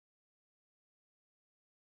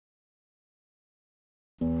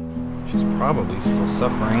She's probably still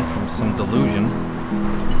suffering from some delusion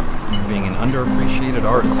of being an underappreciated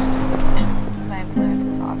artist. My influence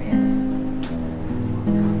was obvious.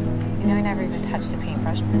 You know, I never even touched a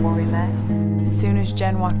paintbrush before we met. As soon as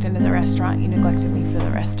Jen walked into the restaurant, you neglected me for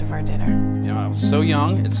the rest of our dinner. You know, I was so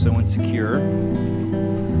young and so insecure.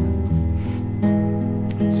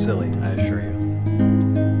 It's silly, I assure you.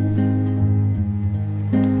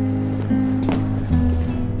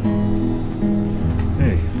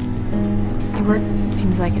 Hey. Your work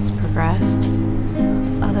seems like it's progressed,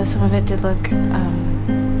 although some of it did look,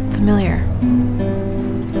 familiar.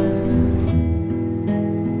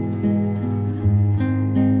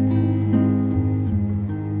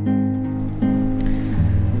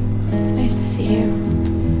 It's nice to see you.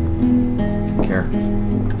 Care.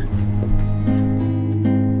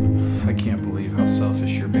 I can't believe how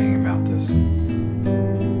selfish you're being about this.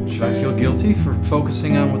 Should I feel guilty for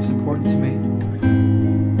focusing on what's important to me?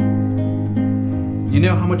 You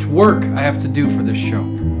know how much work I have to do for this show.